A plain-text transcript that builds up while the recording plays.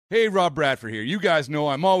Hey, Rob Bradford here. You guys know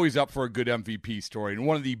I'm always up for a good MVP story, and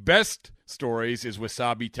one of the best stories is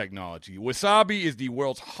Wasabi Technology. Wasabi is the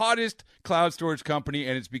world's hottest cloud storage company,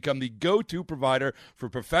 and it's become the go-to provider for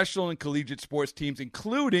professional and collegiate sports teams,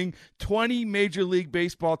 including 20 Major League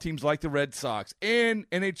Baseball teams like the Red Sox and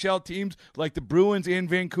NHL teams like the Bruins and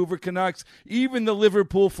Vancouver Canucks. Even the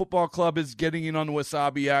Liverpool Football Club is getting in on the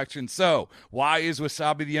Wasabi action. So, why is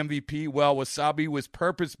Wasabi the MVP? Well, Wasabi was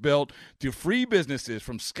purpose-built to free businesses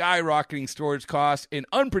from skyrocketing storage costs and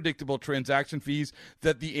unpredictable transaction fees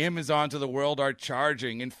that the Amazons of the world are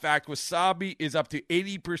charging. In fact, Wasabi is up to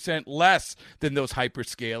 80% less than those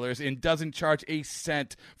hyperscalers and doesn't charge a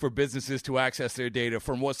cent for businesses to access their data.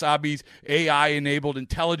 From Wasabi's AI-enabled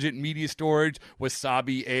intelligent media storage,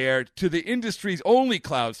 Wasabi Air, to the industry's only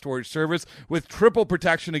cloud storage service with triple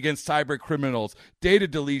protection against cyber criminals, data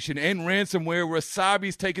deletion, and ransomware,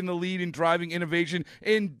 Wasabi's taken the lead in driving innovation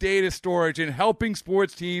in data storage and helping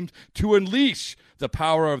sports teams to unleash the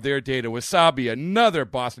power of their data. Wasabi, another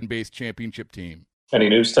Boston-based championship team. Any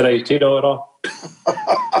news today, Tito, at all?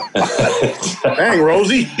 Dang,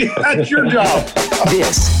 Rosie, that's your job.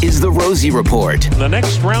 This is the Rosie Report. The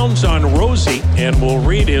next round's on Rosie, and we'll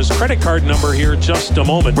read his credit card number here in just a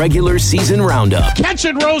moment. Regular season roundup. Catch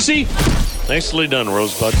it, Rosie! Nicely done,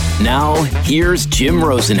 Rosebud. Now, here's Jim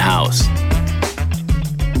Rosenhaus.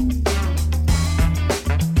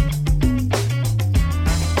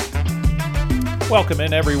 Welcome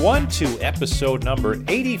in, everyone, to episode number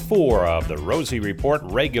 84 of the Rosie Report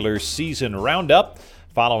regular season roundup.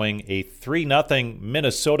 Following a 3-0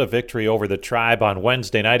 Minnesota victory over the Tribe on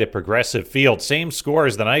Wednesday night at Progressive Field. Same score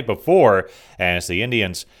as the night before, as the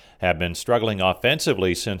Indians have been struggling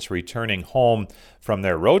offensively since returning home from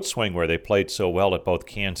their road swing where they played so well at both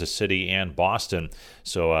Kansas City and Boston.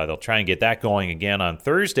 So they'll try and get that going again on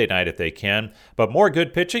Thursday night if they can. But more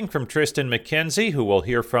good pitching from Triston McKenzie, who we'll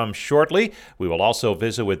hear from shortly. We will also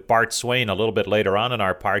visit with Bart Swain a little bit later on in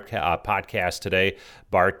our podcast today.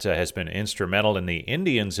 Bart has been instrumental in the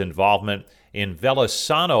Indians' involvement in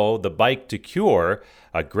Velasano, the Bike to Cure,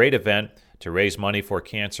 a great event to raise money for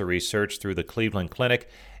cancer research through the Cleveland Clinic.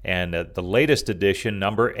 And the latest edition,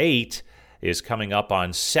 number 8, is coming up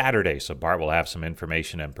on Saturday. So Bart will have some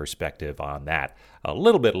information and perspective on that a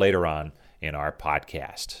little bit later on in our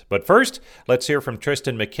podcast. But first, let's hear from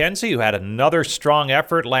Triston McKenzie, who had another strong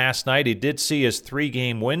effort last night. He did see his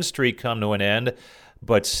 3-game win streak come to an end,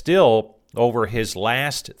 but still, over his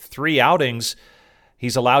last 3 outings,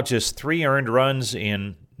 he's allowed just 3 earned runs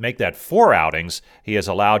make that 4 outings. He has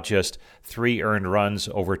allowed just 3 earned runs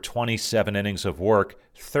over 27 innings of work,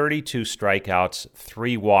 32 strikeouts,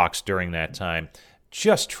 3 walks during that time.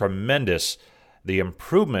 Just tremendous, the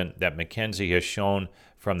improvement that McKenzie has shown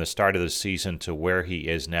from the start of the season to where he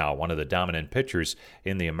is now, one of the dominant pitchers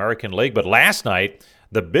in the American League. But last night,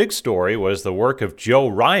 the big story was the work of Joe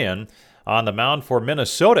Ryan on the mound for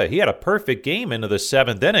Minnesota. He had a perfect game into the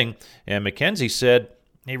 7th inning, and McKenzie said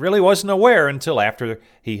he really wasn't aware until after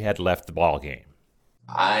he had left the ball game.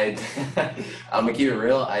 I'm gonna keep it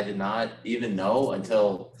real. I did not even know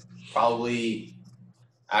until probably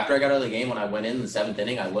after I got out of the game. When I went in the 7th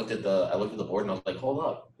inning, I looked at the board and I was like, "Hold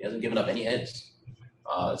up, he hasn't given up any hits."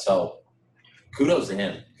 So kudos to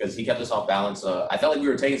him because he kept us off balance. I felt like we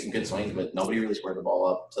were taking some good swings, but nobody really squared the ball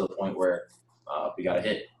up to the point where we got a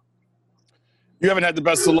hit. You haven't had the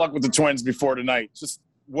best of luck with the Twins before tonight. Just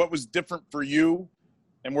what was different for you,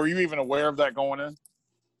 and were you even aware of that going in?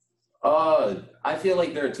 I feel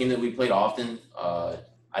like they're a team that we played often.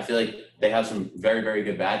 I feel like they have some very, very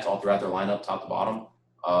good bats all throughout their lineup, top to bottom.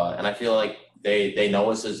 And I feel like they know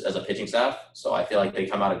us as a pitching staff. So I feel like they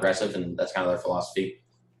come out aggressive, and that's kind of their philosophy.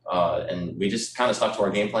 And we just kind of stuck to our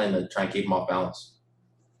game plan to try and keep them off balance.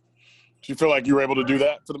 Do you feel like you were able to do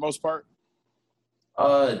that for the most part?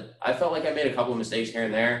 I felt like I made a couple of mistakes here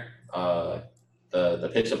and there. The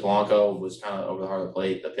pitch to Polanco was kind of over the heart of the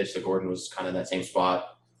plate. The pitch to Gordon was kind of in that same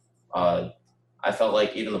spot. I felt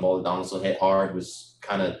like even the ball that Donaldson hit hard was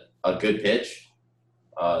kind of a good pitch.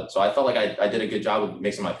 So I felt like I did a good job of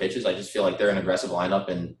mixing my pitches. I just feel like they're an aggressive lineup,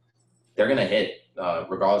 and they're going to hit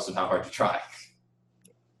regardless of how hard you try.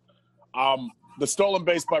 The stolen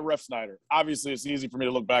base by Ref Snyder. Obviously, it's easy for me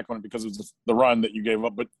to look back on it because it was the run that you gave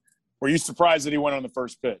up. But were you surprised that he went on the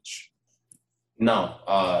first pitch? No.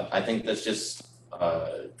 I think that's just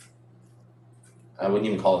I wouldn't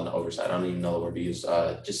even call it an oversight. I don't even know the word to use.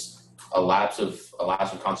 Just a lapse of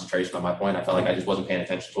concentration on my point. I felt like I just wasn't paying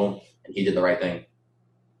attention to him, and he did the right thing.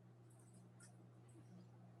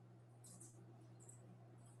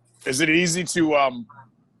 Is it easy to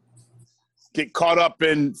get caught up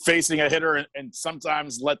in facing a hitter and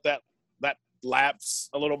sometimes let that lapse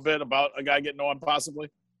a little bit about a guy getting on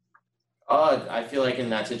possibly? I feel like in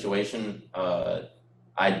that situation,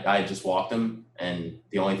 I just walked him, and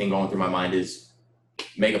the only thing going through my mind is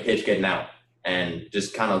make a pitch, getting out, and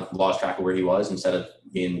just kind of lost track of where he was instead of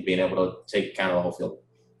being able to take kind of the whole field.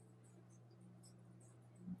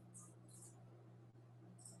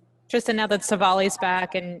 Tristan, now that Savali's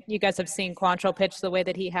back and you guys have seen Quantrill pitch the way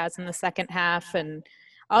that he has in the second half, and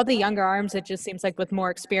all the younger arms, it just seems like with more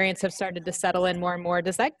experience have started to settle in more and more.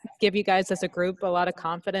 Does that give you guys as a group a lot of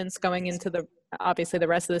confidence going into obviously the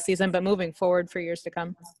rest of the season, but moving forward for years to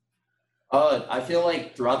come? I feel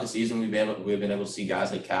like throughout the season we've been able to see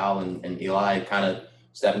guys like Cal and Eli kind of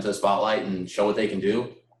step into the spotlight and show what they can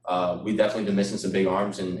do. We've definitely been missing some big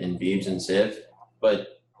arms in Beebs and Civ, but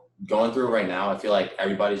going through it right now, I feel like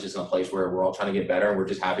everybody's just in a place where we're all trying to get better. We're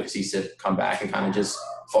just happy to see Civ come back and kind of just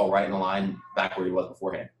fall right in the line back where he was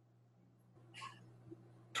beforehand.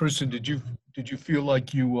 Tristan, did you feel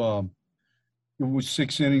like it was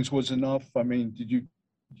 6 innings was enough? I mean, did you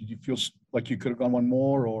feel like you could have gone one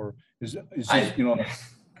more, or is this, you know?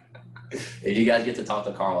 If you guys get to talk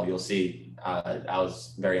to Carl, you'll see. I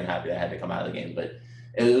was very unhappy that I had to come out of the game, but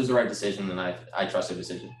it was the right decision, and I trust the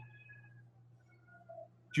decision.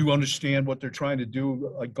 Do you understand what they're trying to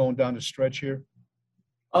do, like going down the stretch here?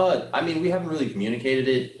 I mean, we haven't really communicated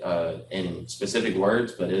it in specific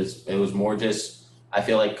words, but it was more just, I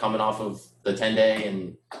feel like coming off of the 10-day,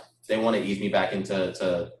 and they want to ease me back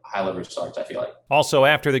into high leverage starts, I feel like. Also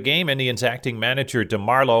after the game, Indians acting manager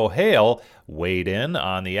DeMarlo Hale weighed in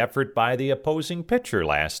on the effort by the opposing pitcher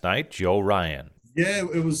last night, Joe Ryan. Yeah,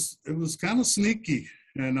 it was kind of sneaky.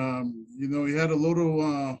 And, he had a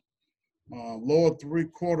little lower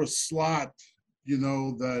three-quarter slot,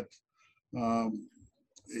 that,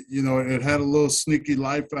 it had a little sneaky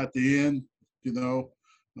life at the end,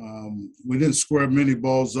 We didn't square many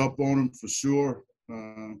balls up on him for sure.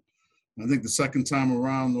 I think the second time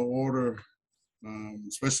around the order,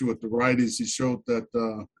 especially with the righties, he showed that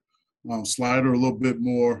slider a little bit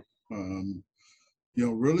more,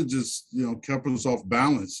 really just, kept us off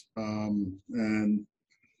balance. And,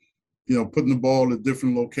 putting the ball at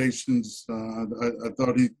different locations, I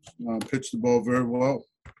thought he pitched the ball very well.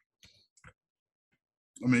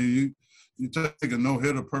 I mean, you take a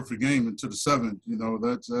no-hitter perfect game into the seventh,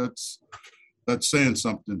 that's saying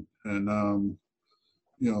something. And,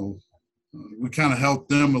 we kind of helped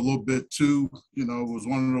them a little bit too. It was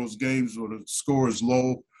one of those games where the score is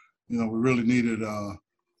low. We really needed, a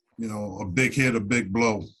big hit, a big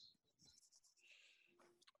blow.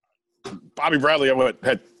 Bobby Bradley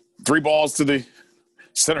had 3 balls to the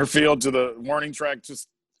center field to the warning track. Just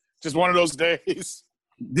one of those days.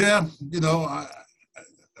 Yeah,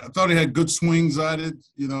 I thought he had good swings at it.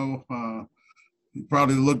 He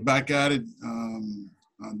probably looked back at it.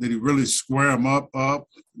 Did he really square him up? But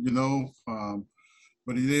he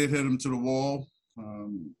did hit him to the wall.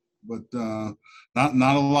 But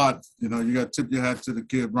not a lot. You got to tip your hat to the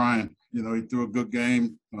kid, Brian. He threw a good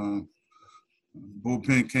game.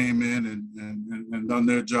 Bullpen came in and done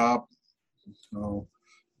their job. So,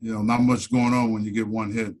 not much going on when you get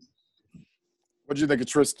one hit. What did you think of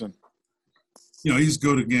Tristan? He's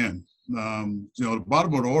good again. The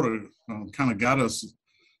bottom of the order kind of got us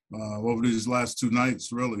over these last 2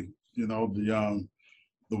 nights, really. The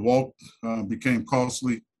walk became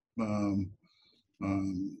costly because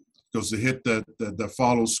the hit that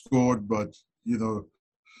followed scored. But,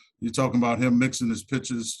 you're talking about him mixing his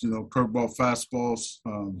pitches, curveball, fastballs,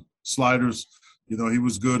 sliders. He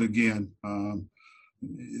was good again.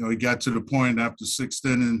 He got to the point after 6th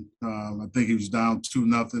inning. I think he was down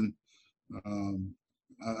 2-0.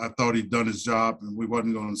 I thought he'd done his job, and we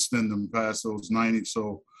wasn't going to extend him past those 90.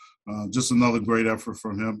 So just another great effort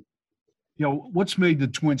from him. What's made the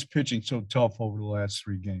Twins pitching so tough over the last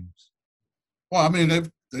 3 games? Well, I mean,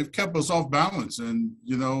 they've kept us off balance, and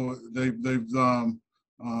they've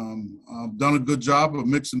done a good job of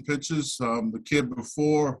mixing pitches. The kid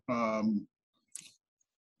before, who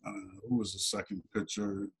was the second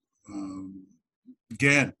pitcher?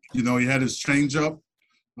 Gant. He had his changeup.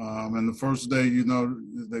 And the first day,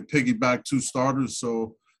 they piggybacked 2 starters.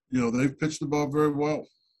 So, they've pitched the ball very well.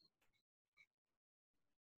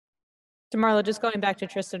 DeMarlo, just going back to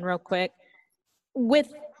Tristan real quick.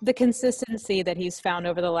 With the consistency that he's found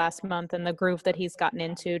over the last month and the groove that he's gotten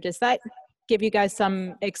into, does that give you guys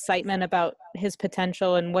some excitement about his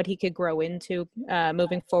potential and what he could grow into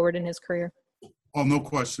moving forward in his career? Oh, no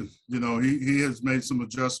question. He has made some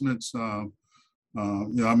adjustments. I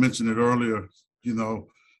mentioned it earlier.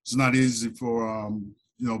 It's not easy for,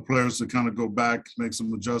 players to kind of go back, make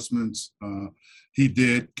some adjustments. He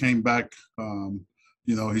did, came back,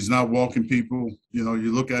 He's not walking people.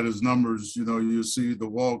 You look at his numbers, you see the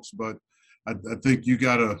walks, but I think you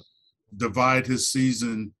got to divide his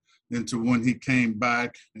season into when he came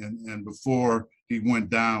back and before he went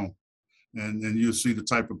down. And you'll see the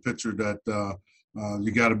type of pitcher that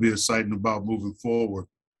you got to be excited about moving forward.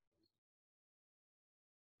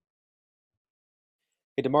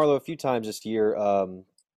 Hey, DeMarlo, a few times this year,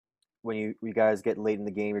 when you guys get late in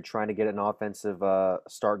the game, you're trying to get an offensive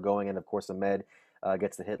start going, and of course, Ahmed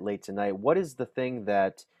gets the hit late tonight. What is the thing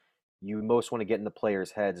that you most want to get in the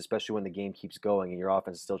players' heads, especially when the game keeps going and your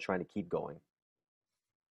offense is still trying to keep going?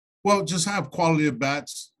 Well, just have quality at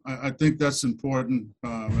bats. I think that's important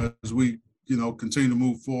as we, continue to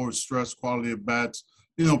move forward. Stress quality at bats.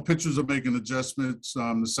 Pitchers are making adjustments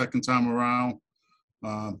the second time around,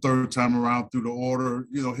 third time around through the order.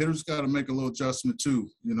 Hitters got to make a little adjustment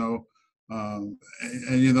too. Ahmed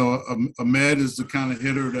is the kind of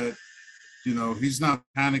hitter that, he's not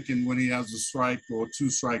panicking when he has a strike or two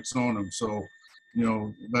strikes on him. So,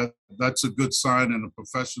 that's a good sign and a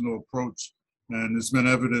professional approach. And it's been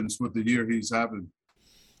evidenced with the year he's having.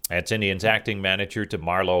 That's Indians acting manager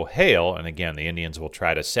DeMarlo Hale. And again, the Indians will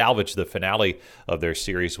try to salvage the finale of their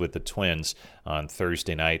series with the Twins on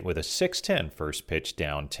Thursday night with a 6:10 first pitch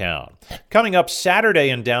downtown. Coming up Saturday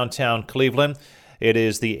in downtown Cleveland, it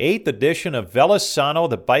is the 8th edition of Velasano,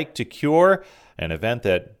 the Bike to Cure, an event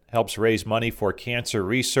that helps raise money for cancer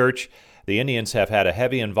research. The Indians have had a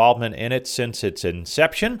heavy involvement in it since its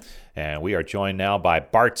inception, and we are joined now by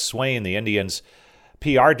Bart Swain, the Indians'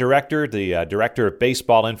 PR director, the director of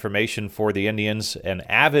baseball information for the Indians, an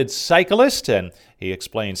avid cyclist, and he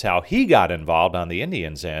explains how he got involved on the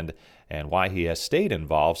Indians' end and why he has stayed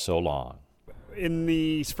involved so long. In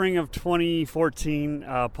the spring of 2014,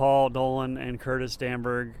 Paul Dolan and Curtis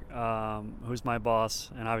Damberg, who's my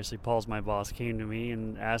boss, and obviously Paul's my boss, came to me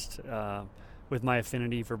and asked, with my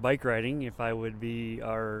affinity for bike riding, if I would be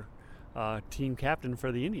our team captain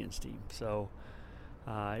for the Indians team. So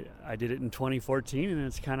I did it in 2014, and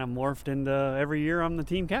it's kind of morphed into every year I'm the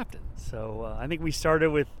team captain. So I think we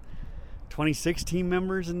started with 26 team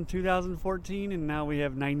members in 2014, and now we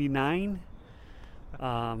have 99.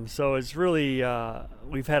 So it's really,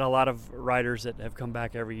 we've had a lot of riders that have come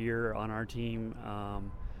back every year on our team,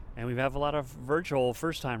 and we have a lot of virtual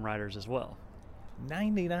first-time riders as well.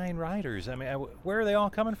 99 riders. I mean, where are they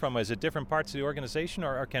all coming from? Is it different parts of the organization,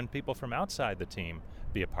 or can people from outside the team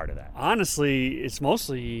be a part of that? Honestly, it's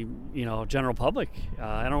mostly, general public.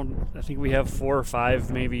 I think we have 4 or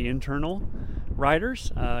 5 maybe internal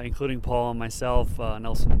riders, including Paul and myself.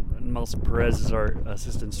 Nelson Perez is our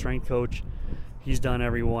assistant strength coach. He's done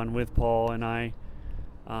everyone with Paul and I.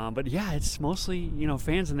 But yeah, it's mostly,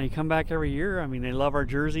 fans, and they come back every year. I mean, they love our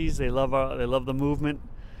jerseys. They love the movement.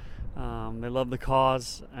 They love the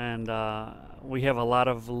cause, and we have a lot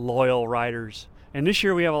of loyal riders. And this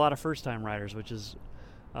year we have a lot of first-time riders, which is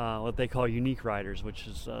what they call unique riders, which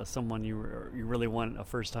is someone you really want a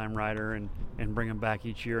first-time rider and bring them back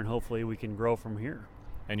each year, and hopefully we can grow from here.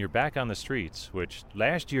 And you're back on the streets, which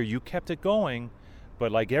last year you kept it going,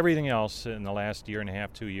 but like everything else in the last year and a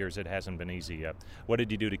half, 2 years, it hasn't been easy yet. What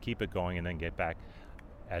did you do to keep it going and then get back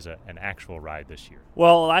as an actual ride this year?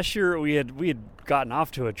 Well, last year we had gotten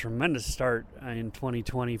off to a tremendous start in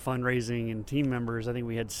 2020, fundraising and team members. I think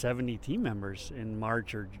we had 70 team members in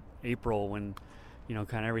March or April when,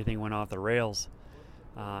 kind of everything went off the rails.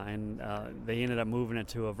 And they ended up moving it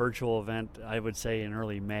to a virtual event, I would say, in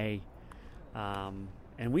early May.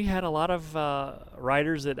 And we had a lot of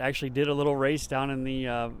riders that actually did a little race down in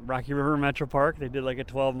the Rocky River Metro Park. They did like a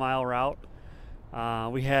 12-mile route.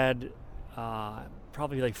 We had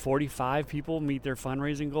probably like 45 people meet their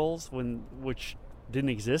fundraising goals, which didn't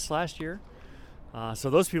exist last year. So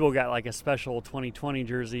those people got like a special 2020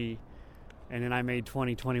 jersey, and then I made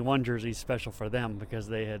 2021 jerseys special for them because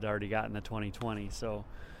they had already gotten the 2020. So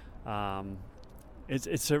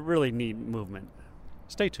it's a really neat movement.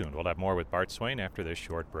 Stay tuned. We'll have more with Bart Swain after this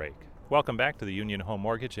short break. Welcome back to the Union Home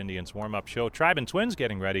Mortgage Indians warm-up show. Tribe and Twins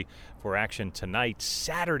getting ready for action tonight.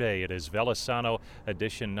 Saturday, it is Velasano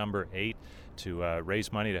edition number 8 to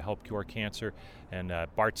raise money to help cure cancer. And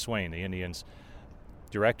Bart Swain, the Indians'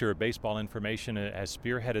 director of baseball information, has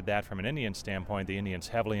spearheaded that from an Indian standpoint. The Indians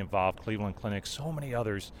heavily involved, Cleveland Clinic, so many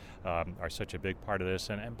others are such a big part of this.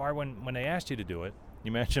 And Bart, when they asked you to do it,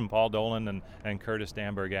 you mentioned Paul Dolan and Curtis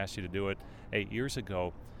Damberg asked you to do it 8 years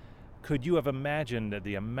ago. Could you have imagined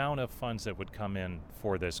the amount of funds that would come in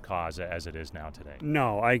for this cause as it is now today?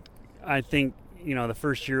 No, I think, the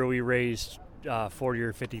first year we raised 40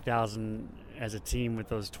 or 50,000 as a team with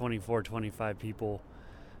those 24, 25 people.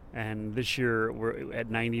 And this year we're at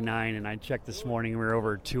 99, and I checked this morning, we're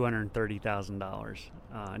over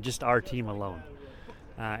 $230,000, just our team alone.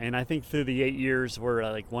 And I think through the 8 years, we're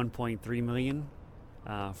like $1.3 million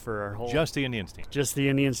for our whole. Just the Indians team. Just the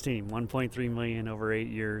Indians team, $1.3 million over 8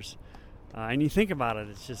 years. And you think about it,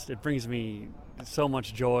 it brings me so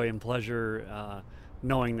much joy and pleasure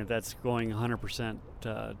knowing that that's going 100%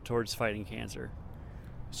 towards fighting cancer.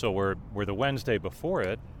 So we're the Wednesday before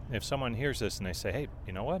it. If someone hears this and they say, hey,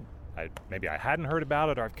 you know what? Maybe I hadn't heard about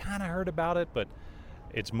it, or I've kind of heard about it, but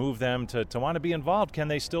it's moved them to want to be involved. Can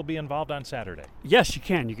they still be involved on Saturday? Yes, you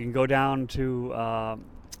can. You can go down to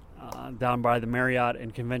down by the Marriott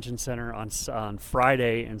and Convention Center on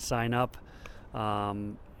Friday and sign up.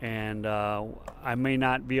 And I may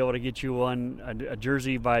not be able to get you a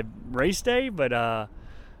jersey by race day, but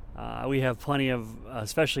we have plenty of,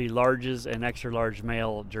 especially larges and extra large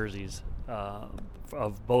male jerseys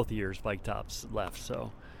of both years' bike tops left.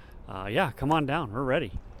 So, yeah, come on down. We're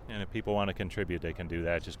ready. And if people want to contribute, they can do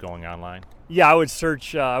that just going online? Yeah, I would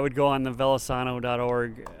search, I would go on the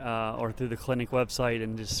velosano.org or through the clinic website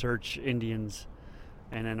and just search Indians,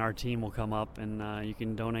 and then our team will come up, and you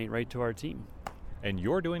can donate right to our team. And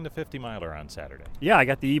you're doing the 50-miler on Saturday? Yeah, I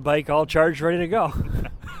got the e-bike all charged, ready to go.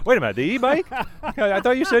 Wait a minute, the e-bike? I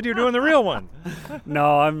thought you said you were doing the real one.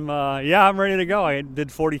 No, I'm ready to go. I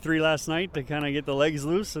did 43 last night to kind of get the legs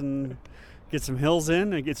loose and get some hills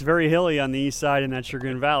in. It gets very hilly on the east side in that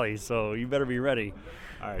Chagrin Valley, so you better be ready.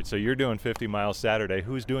 All right, so you're doing 50 miles Saturday.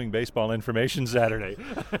 Who's doing baseball information Saturday?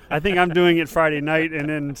 I think I'm doing it Friday night and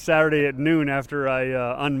then Saturday at noon after I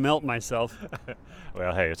unmelt myself.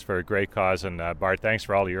 Well, hey, it's for a great cause. And Bart, thanks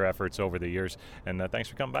for all of your efforts over the years. And thanks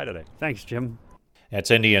for coming by today. Thanks, Jim.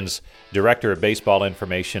 That's Indians Director of Baseball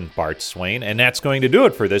Information, Bart Swain. And that's going to do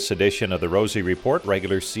it for this edition of the Rosie Report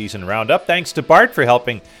regular season roundup. Thanks to Bart for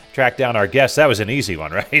helping track down our guests. That was an easy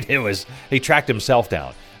one, right? He tracked himself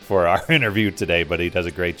down for our interview today, but he does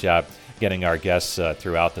a great job getting our guests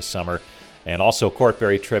throughout the summer. And also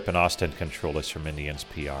Courtberry Tripp and Austin Controlis from Indians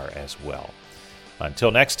PR as well.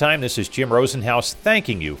 Until next time, this is Jim Rosenhaus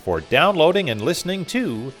thanking you for downloading and listening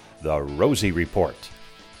to the Rosie Report.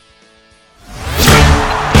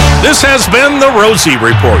 This has been the Rosie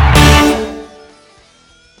Report.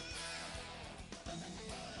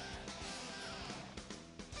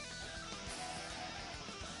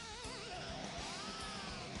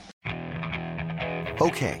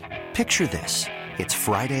 Okay, picture this. It's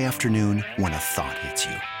Friday afternoon when a thought hits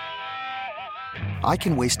you. I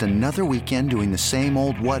can waste another weekend doing the same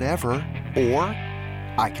old whatever, or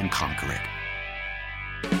I can conquer it.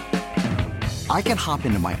 I can hop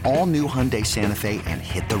into my all-new Hyundai Santa Fe and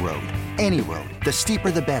hit the road. Any road. The steeper,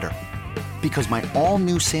 the better. Because my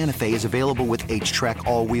all-new Santa Fe is available with H-Track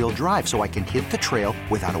all-wheel drive, so I can hit the trail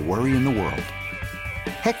without a worry in the world.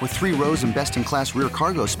 Heck, with 3 rows and best-in-class rear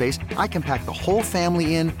cargo space, I can pack the whole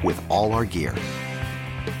family in with all our gear.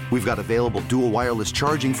 We've got available dual wireless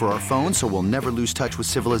charging for our phones, so we'll never lose touch with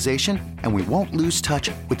civilization, and we won't lose touch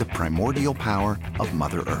with the primordial power of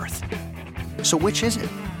Mother Earth. So which is it?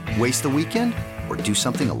 Waste the weekend or do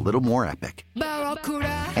something a little more epic?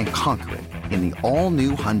 And conquer it in the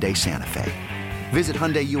all-new Hyundai Santa Fe. Visit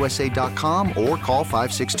HyundaiUSA.com or call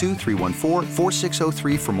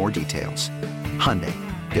 562-314-4603 for more details. Hyundai,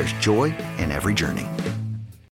 there's joy in every journey.